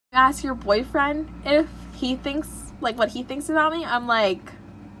ask your boyfriend if he thinks, like, what he thinks about me, I'm like,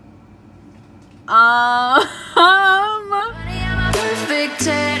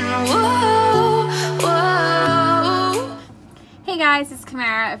 Hey guys, it's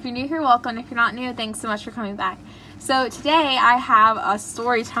Camara. If you're new here, welcome. If you're not new, thanks so much for coming back. So today I have a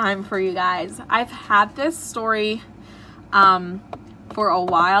story time for you guys. I've had this story for a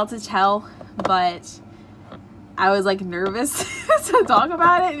while to tell, but I was like nervous to talk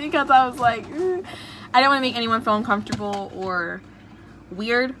about it because I was like, I didn't want to make anyone feel uncomfortable or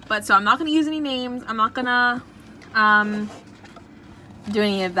weird. But so I'm not going to use any names. I'm not going to do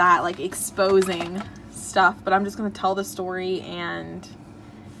any of that, like exposing stuff, but I'm just going to tell the story and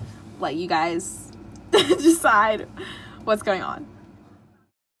let you guys decide what's going on.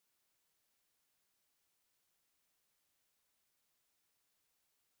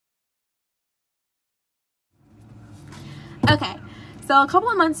 Okay, so a couple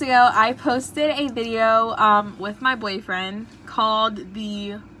of months ago, I posted a video with my boyfriend called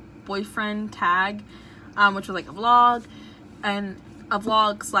the boyfriend tag, which was like a vlog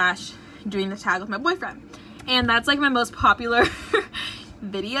slash doing the tag with my boyfriend. And that's like my most popular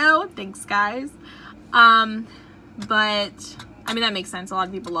video. Thanks, guys. But I mean, that makes sense. A lot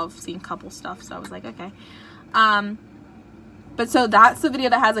of people love seeing couple stuff, so I was like, okay. But so that's the video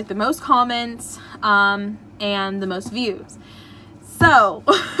that has like the most comments and the most views. So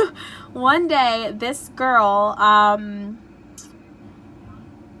one day this girl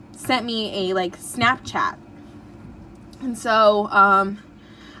sent me a like Snapchat, and so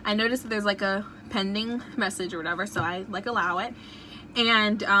I noticed that there's like a pending message or whatever, so I like allow it,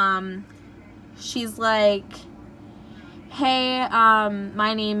 and she's like, hey,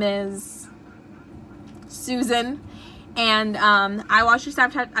 my name is Susan, and I watched your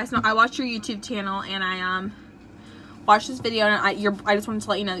Snapchat, I watched your YouTube channel, and I watched this video, and I just wanted to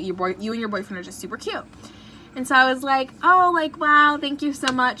let you know that you and your boyfriend are just super cute. And so I was like, oh, like, wow, thank you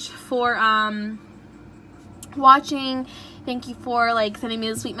so much for watching. Thank you for like sending me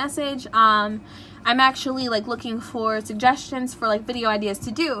a sweet message. I'm actually like looking for suggestions for like video ideas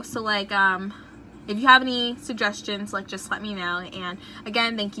to do. So like if you have any suggestions, like just let me know. And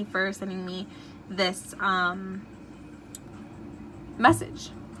again, thank you for sending me this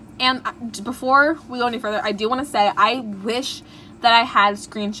message. And before we go any further, I do want to say I wish that I had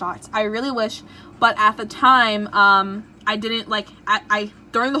screenshots. I really wish, but at the time I didn't. Like I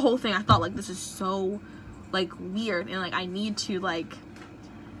during the whole thing I thought like, this is so like weird, and like I need to like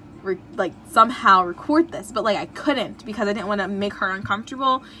somehow record this, but like I couldn't because I didn't want to make her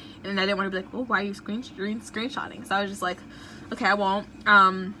uncomfortable, and I didn't want to be like, oh, why are you screenshotting? So I was just like, okay, I won't.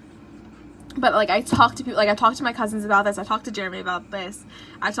 But like I talked to people, like I talked to my cousins about this, I talked to Jeremy about this,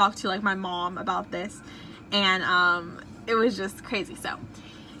 I talked to like my mom about this, and it was just crazy. So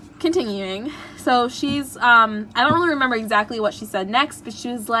continuing, so she's I don't really remember exactly what she said next, but she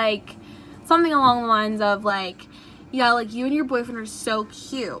was like something along the lines of like, yeah, like you and your boyfriend are so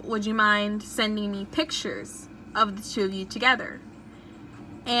cute, would you mind sending me pictures of the two of you together?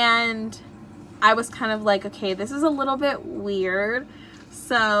 And I was kind of like, okay, this is a little bit weird.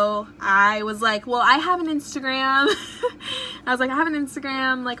 So I was like, well, I have an Instagram. I was like, I have an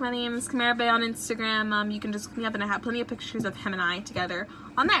Instagram, like my name is Camara Bay on Instagram. You can just look me up, and I have plenty of pictures of him and I together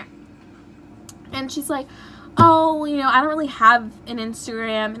on there. And she's like, oh, you know, I don't really have an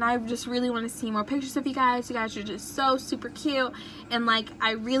Instagram, and I just really want to see more pictures of you guys. You guys are just so super cute, and like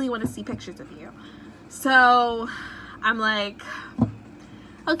I really want to see pictures of you. So I'm like,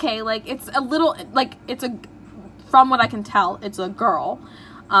 okay, like it's a little, like it's a, from what I can tell, it's a girl,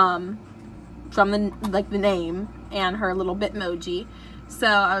 from the the name and her little Bitmoji. So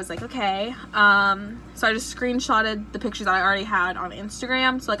I was like, okay. So I just screenshotted the pictures that I already had on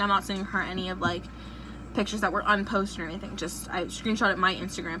Instagram. So like I'm not sending her any of like pictures that were unposted or anything. Just I screenshotted my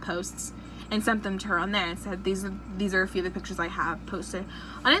Instagram posts and sent them to her on there and said, these are a few of the pictures I have posted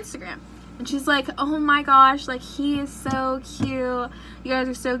on Instagram. And she's like, oh my gosh, like he is so cute. You guys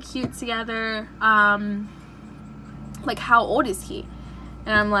are so cute together. Like how old is he?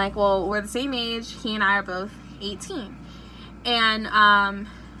 And I'm like, well, we're the same age. He and I are both 18. And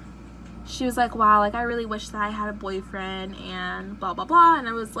she was like, wow, like I really wish that I had a boyfriend and blah blah blah. And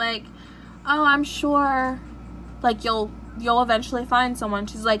I was like, oh, I'm sure like you'll eventually find someone.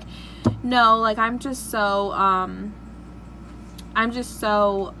 She's like, no, like I'm just so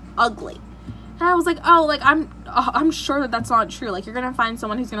ugly. And I was like, oh, like I'm sure that that's not true. Like you're gonna find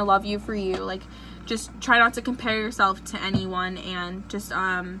someone who's gonna love you for you. Like just try not to compare yourself to anyone, and just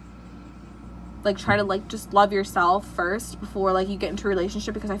like try to like just love yourself first before like you get into a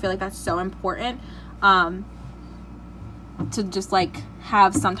relationship, because I feel like that's so important. to just like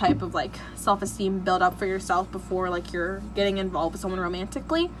have some type of like self-esteem build up for yourself before like you're getting involved with someone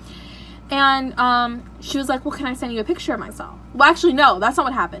romantically. And she was like, well, can I send you a picture of myself? Well, actually, no, that's not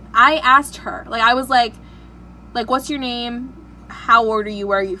what happened. I asked her, like, I was like, what's your name? How old are you?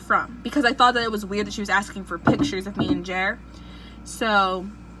 Where are you from? Because I thought that it was weird that she was asking for pictures of me and Jer. So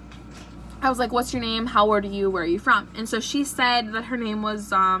I was like, what's your name? How old are you? Where are you from? And so she said that her name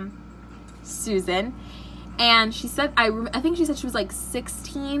was Susan. And she said, I think she said she was like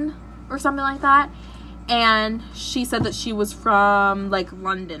 16 or something like that. And she said that she was from like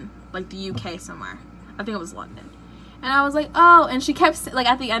London, like the UK somewhere. I think it was London. And I was like, oh, and she kept, like,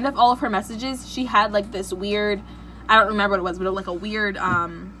 at the end of all of her messages, she had like this weird, I don't remember what it was, but it was like a weird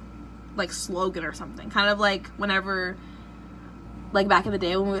like slogan or something, kind of like whenever, like back in the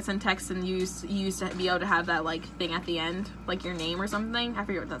day when we would send texts and you used to be able to have that like thing at the end, like your name or something. I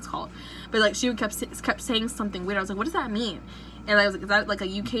forget what that's called, but like she would kept saying something weird. I was like, what does that mean? And I was like, is that like a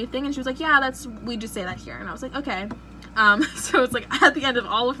UK thing? And she was like, yeah, we just say that here. And I was like, okay. So it's like at the end of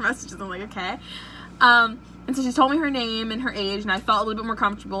all of her messages, I'm like, okay. And so she told me her name and her age, and I felt a little bit more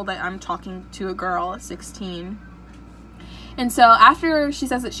comfortable that I'm talking to a girl at 16. And so after she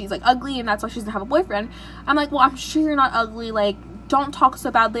says that she's like ugly and that's why she doesn't have a boyfriend, I'm like, well, I'm sure you're not ugly, like, don't talk so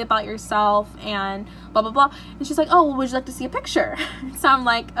badly about yourself and blah blah blah. And she's like, oh, well, would you like to see a picture? So I'm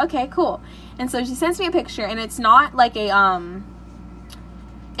like, okay, cool. And so she sends me a picture, and it's not like a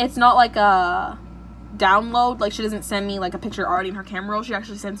download, like she doesn't send me like a picture already in her camera roll. She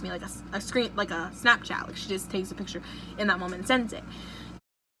actually sends me like a screen, like a Snapchat, like she just takes a picture in that moment and sends it.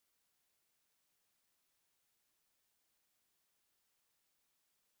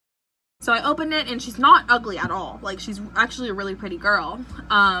 So I opened it, and she's not ugly at all. Like, she's actually a really pretty girl.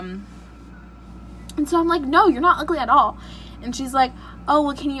 And so I'm like, no, you're not ugly at all. And she's like, oh,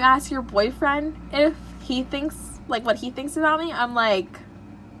 well, can you ask your boyfriend if he thinks, like, what he thinks about me? I'm like,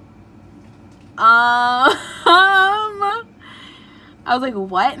 I was like,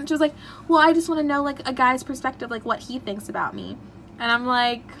 what? And she was like, well, I just want to know, like, a guy's perspective, like, what he thinks about me. And I'm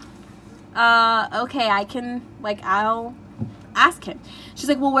like, okay, I can, like, I'll ask him. She's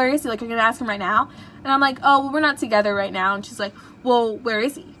like, well, where is he? Like, you're gonna ask him right now? And I'm like, oh, well, we're not together right now. And she's like, well, where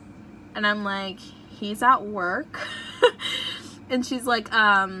is he? And I'm like, he's at work. And she's like,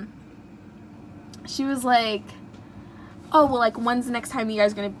 she was like, oh, well, like, when's the next time you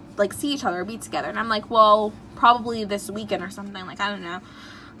guys are gonna, like, see each other or be together? And I'm like, well, probably this weekend or something. Like, I don't know,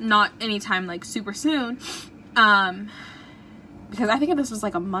 not anytime, like, super soon. Because I think this was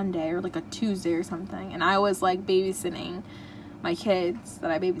like a Monday or like a Tuesday or something, and I was like babysitting my kids that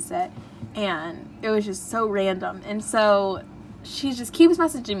I babysit, and it was just so random. And so she just keeps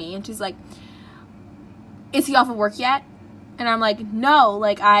messaging me, and she's like, is he off of work yet? And I'm like, no,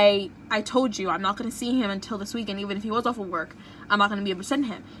 like, I told you I'm not going to see him until this weekend. Even if he was off of work, I'm not going to be able to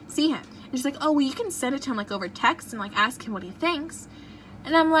see him. And she's like, oh, well, you can send it to him, like, over text and, like, ask him what he thinks.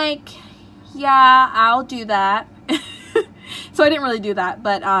 And I'm like, yeah, I'll do that. So I didn't really do that,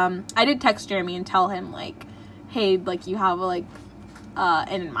 but I did text Jeremy and tell him, like, hey, like, you have, like,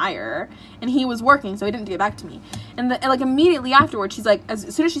 an admirer. And he was working, so he didn't get back to me. And like, immediately afterwards, she's like,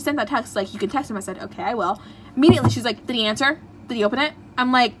 as soon as she sent that text, like, you can text him. I said, okay, I will. Immediately, she's like, did he answer? Did he open it?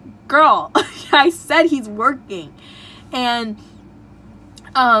 I'm like, girl, I said he's working. And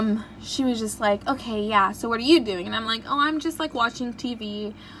she was just like, okay, yeah, so what are you doing? And I'm like, oh, I'm just, like, watching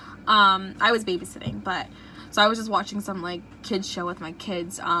TV. I was babysitting, but so I was just watching some, like, kids show with my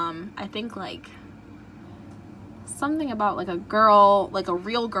kids. I think, like, something about, like, a girl, like, a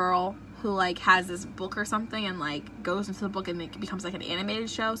real girl who, like, has this book or something and, like, goes into the book and it becomes, like, an animated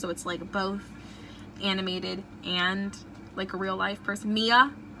show. So it's, like, both animated and, like, a real life person.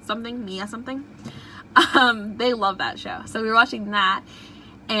 Mia something. They love that show. So we were watching that,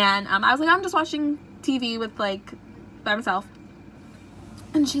 and I was like, I'm just watching TV with, like, by myself.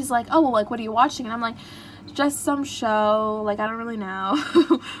 And she's like, oh, well, like, what are you watching? And I'm like, just some show, like, I don't really know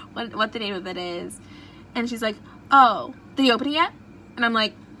what the name of it is. And she's like, oh, did he open it yet? And I'm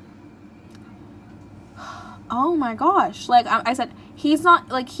like, oh my gosh. Like, I said, he's not,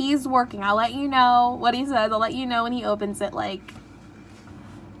 like, he's working. I'll let you know what he says. I'll let you know when he opens it. Like,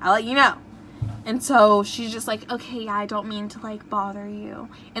 I'll let you know. And so she's just like, okay, I don't mean to, like, bother you.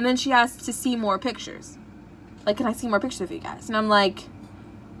 And then she asks to see more pictures. Like, can I see more pictures of you guys? And I'm like,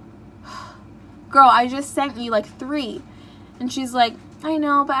 girl, I just sent you, like, 3. And she's like, I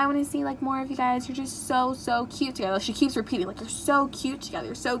know, but I want to see, like, more of you guys. You're just so, so cute together. She keeps repeating, like, you're so cute together.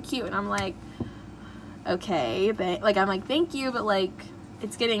 You're so cute. And I'm like, okay. Like, I'm like, thank you, but, like,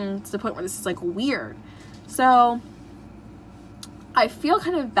 it's getting to the point where this is, like, weird. So I feel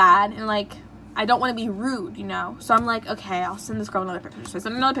kind of bad, and, like, I don't want to be rude, you know? So I'm like, okay, I'll send this girl another picture. So I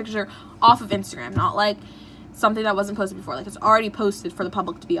sent another picture off of Instagram, not like something that wasn't posted before. Like, it's already posted for the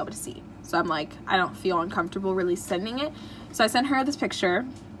public to be able to see. So I'm like, I don't feel uncomfortable really sending it. So I sent her this picture,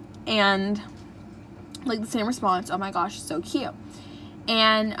 and like the same response, oh my gosh, so cute.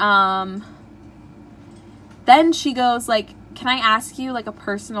 And then she goes like, can I ask you like a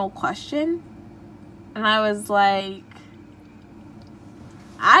personal question? And I was like,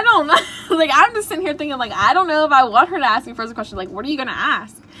 I don't know. Like, I'm just sitting here thinking like, I don't know if I want her to ask me a personal question. Like, what are you gonna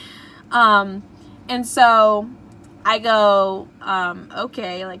ask? And so I go,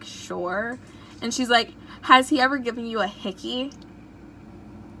 okay, like, sure. And she's like, has he ever given you a hickey?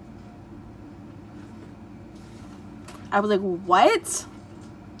 I was like, what?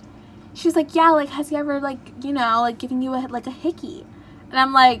 She's like, yeah, like, has he ever, like, you know, like, giving you a hickey? And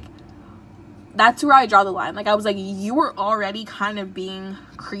I'm like, that's where I draw the line. Like, I was like, you were already kind of being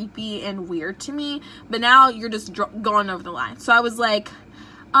creepy and weird to me, but now you're just going over the line. So I was like,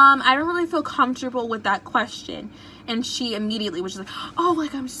 I don't really feel comfortable with that question. And she immediately was just like, oh,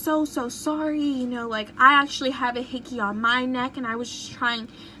 like, I'm so sorry, you know, like, I actually have a hickey on my neck, and I was just trying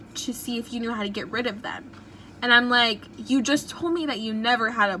to see if you knew how to get rid of them. And I'm like, you just told me that you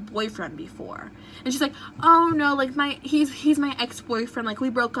never had a boyfriend before. And she's like, oh no, like, he's my ex-boyfriend, like, we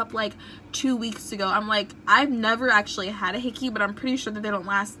broke up like 2 weeks ago. I'm like, I've never actually had a hickey, but I'm pretty sure that they don't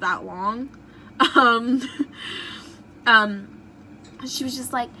last that long. She was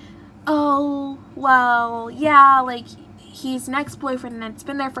just like, oh, well, yeah, like, he's an ex-boyfriend, and it's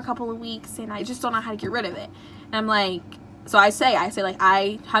been there for a couple of weeks, and I just don't know how to get rid of it. And I'm like, so I say like,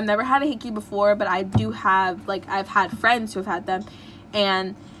 I have never had a hickey before, but I do have, like, I've had friends who have had them,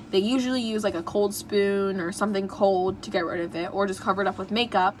 and they usually use like a cold spoon or something cold to get rid of it, or just cover it up with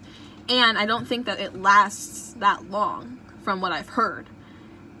makeup, and I don't think that it lasts that long from what I've heard.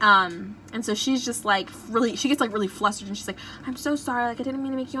 And so she's just like, she gets like really flustered, and she's like, I'm so sorry, like, I didn't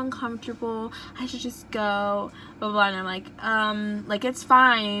mean to make you uncomfortable, I should just go, blah, blah, blah. And I'm like, it's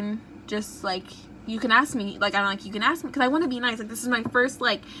fine, just, like, you can ask me, like, I'm like, you can ask me, because I want to be nice, like, this is my first,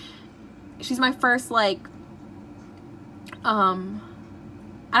 like, she's my first, like, I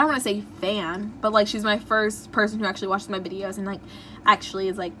don't want to say fan, but, like, she's my first person who actually watches my videos and, like, actually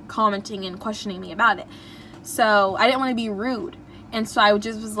is, like, commenting and questioning me about it. So I didn't want to be rude, and so I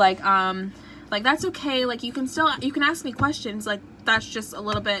just was like, that's okay, like, you can ask me questions, like, that's just a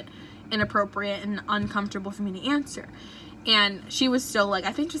little bit inappropriate and uncomfortable for me to answer. And she was still, like,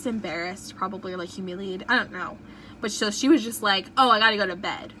 I think just embarrassed, probably, or, like, humiliated, I don't know. But so she was just like, oh, I gotta go to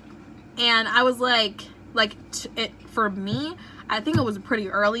bed. And I was like, for me, I think it was pretty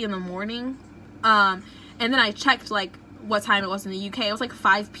early in the morning. And then I checked, like, what time it was in the UK. It was, like,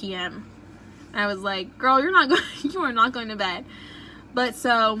 5 p.m. And I was like, girl, you are not going to bed. But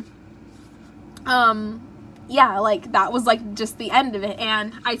so, yeah, like, that was, like, just the end of it.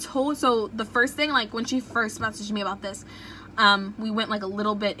 And so the first thing, like, when she first messaged me about this, we went, like, a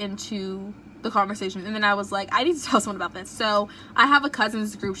little bit into the conversation, and then I was like, I need to tell someone about this. So I have a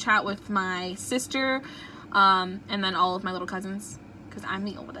cousins group chat with my sister, and then all of my little cousins, because I'm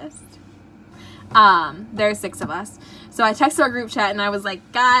the oldest. There's 6 of us. So I texted our group chat, and I was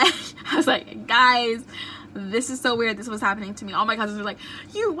like, guys, this is so weird, this was happening to me. All my cousins were like,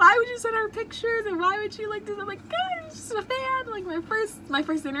 why would you send her pictures, and why would you, like, do that? I'm like, guys, I'm just a fan, like, my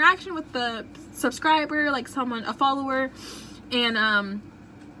first interaction with the subscriber, like, a follower, and,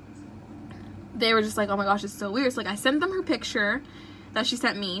 they were just like, oh my gosh, it's so weird. So, like, I sent them her picture that she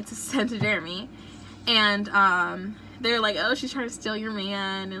sent me to send to Jeremy, and, they were like, oh, she's trying to steal your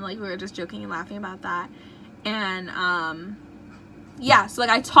man, and, like, we were just joking and laughing about that, and, yeah, so, like,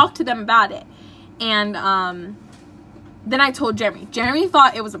 I talked to them about it. And, then I told Jeremy. Jeremy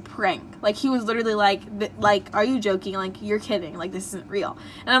thought it was a prank. Like, he was literally like, are you joking? Like, you're kidding. Like, this isn't real.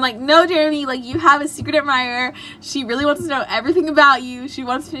 And I'm like, no, Jeremy, like, you have a secret admirer. She really wants to know everything about you. She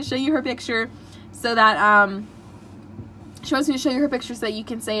wants me to show you her picture so that, she wants me to show you her picture so that you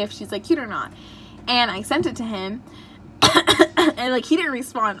can say if she's, like, cute or not. And I sent it to him. And, like, he didn't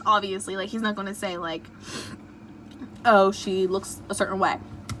respond, obviously. Like, he's not going to say, like, oh, she looks a certain way.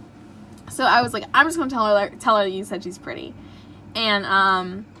 So I was like, I'm just going to tell her you said she's pretty.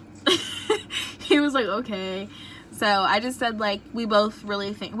 And, he was like, okay. So I just said, like, I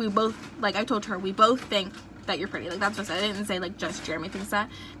told her, we both think that you're pretty. Like, that's what I said. I didn't say, like, just Jeremy thinks that,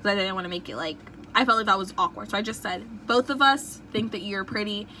 because I didn't want to make it, like, I felt like that was awkward. So I just said, both of us think that you're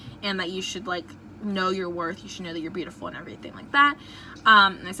pretty, and that you should, like, know your worth. You should know that you're beautiful and everything like that.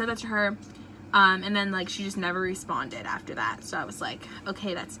 And I said that to her. And then, like, she just never responded after that. So I was like,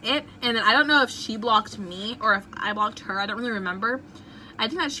 okay, that's it. And then I don't know if she blocked me or if I blocked her. I don't really remember. I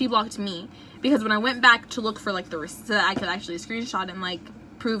think that she blocked me. because when I went back to look for like the receipt so that I could actually screenshot and like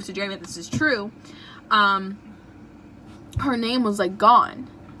prove to Jeremy that this is true, her name was like gone.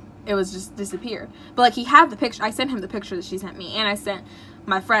 It was just disappeared. But like he had the picture. I sent him the picture that she sent me, and I sent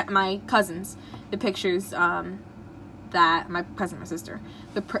my cousins the pictures that my sister,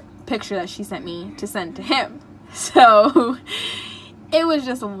 the picture that she sent me to send to him. So it was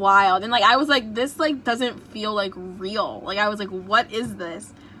just wild. And like I was like, this like doesn't feel like real. Like I was like, what is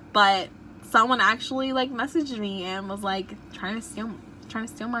this? But someone actually like messaged me and was like trying to steal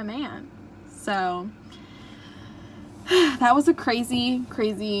my man. So that was a crazy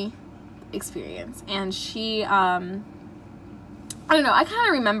experience. And she I don't know, I kind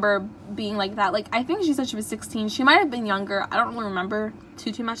of remember being like that. Like I think she said she was 16. She might have been younger. I don't really remember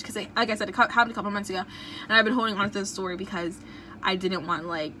too much because like I said, it happened a couple months ago, and I've been holding on to this story because I didn't want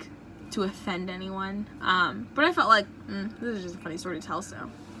like to offend anyone. But I felt like this is just a funny story to tell. So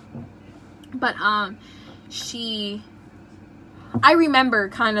but I remember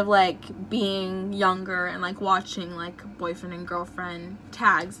kind of like being younger and like watching like boyfriend and girlfriend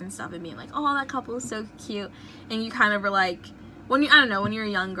tags and stuff and being like, oh, that couple is so cute. And you kind of were like, when I don't know, when you're a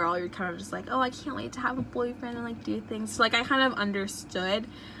young girl, you're kind of just like, oh, I can't wait to have a boyfriend and like do things. So like I kind of understood,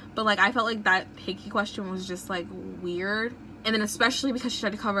 but like I felt like that hickey question was just like weird. And then especially because she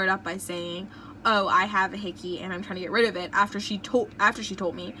tried to cover it up by saying, oh, I have a hickey and I'm trying to get rid of it, after she told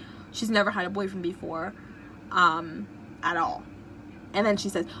me she's never had a boyfriend before at all. And then she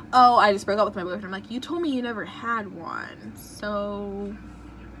says, oh, I just broke up with my boyfriend. I'm like, you told me you never had one, so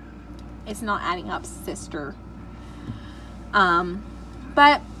it's not adding up, sister.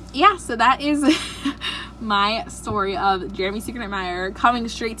 But yeah, so that is my story of Jeremy's secret admirer coming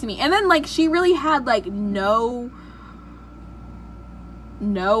straight to me. And then like she really had like no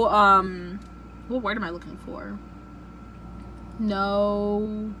what word am I looking for?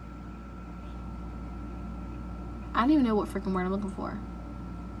 No, I don't even know what freaking word I'm looking for.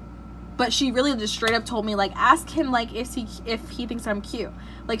 But she really just straight up told me, like, ask him, like, if he thinks I'm cute.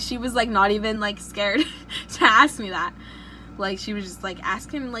 Like, she was, like, not even, like, scared to ask me that. Like, she was just, like,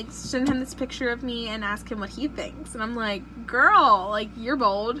 ask him, like, send him this picture of me and ask him what he thinks. And I'm like, girl, like, you're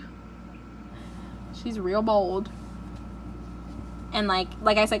bold. She's real bold. And, like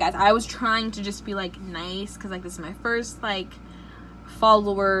I said, guys, I was trying to just be, like, nice. Because, like, this is my first, like,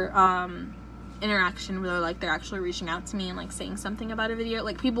 follower, interaction where like they're actually reaching out to me and like saying something about a video.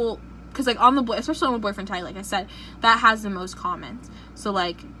 Like people, because like on the especially on the boyfriend tag, like I said, that has the most comments. So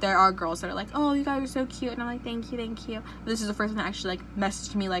like there are girls that are like, oh, you guys are so cute, and I'm like, thank you. This is the first one that actually like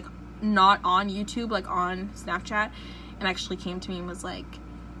messaged me, like not on YouTube, like on Snapchat, and actually came to me and was like,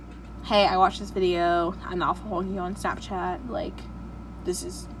 hey, I watched this video, I'm not following you on Snapchat, like this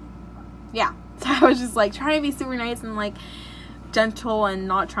is, yeah. So I was just like trying to be super nice and like gentle and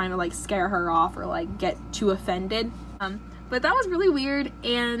not trying to like scare her off or like get too offended. But that was really weird,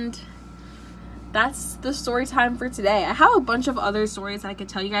 and that's the story time for today. I have a bunch of other stories I could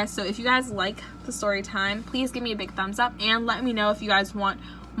tell you guys, so if you guys like the story time, please give me a big thumbs up and let me know if you guys want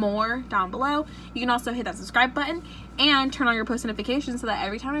more down below. You can also hit that subscribe button and turn on your post notifications so that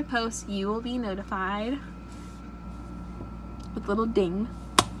every time I post you will be notified with a little ding.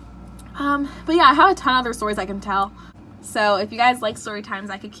 But yeah, I have a ton of other stories I can tell. So if you guys like story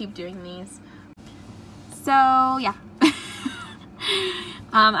times, I could keep doing these. So yeah.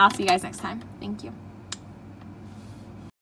 I'll see you guys next time. Thank you.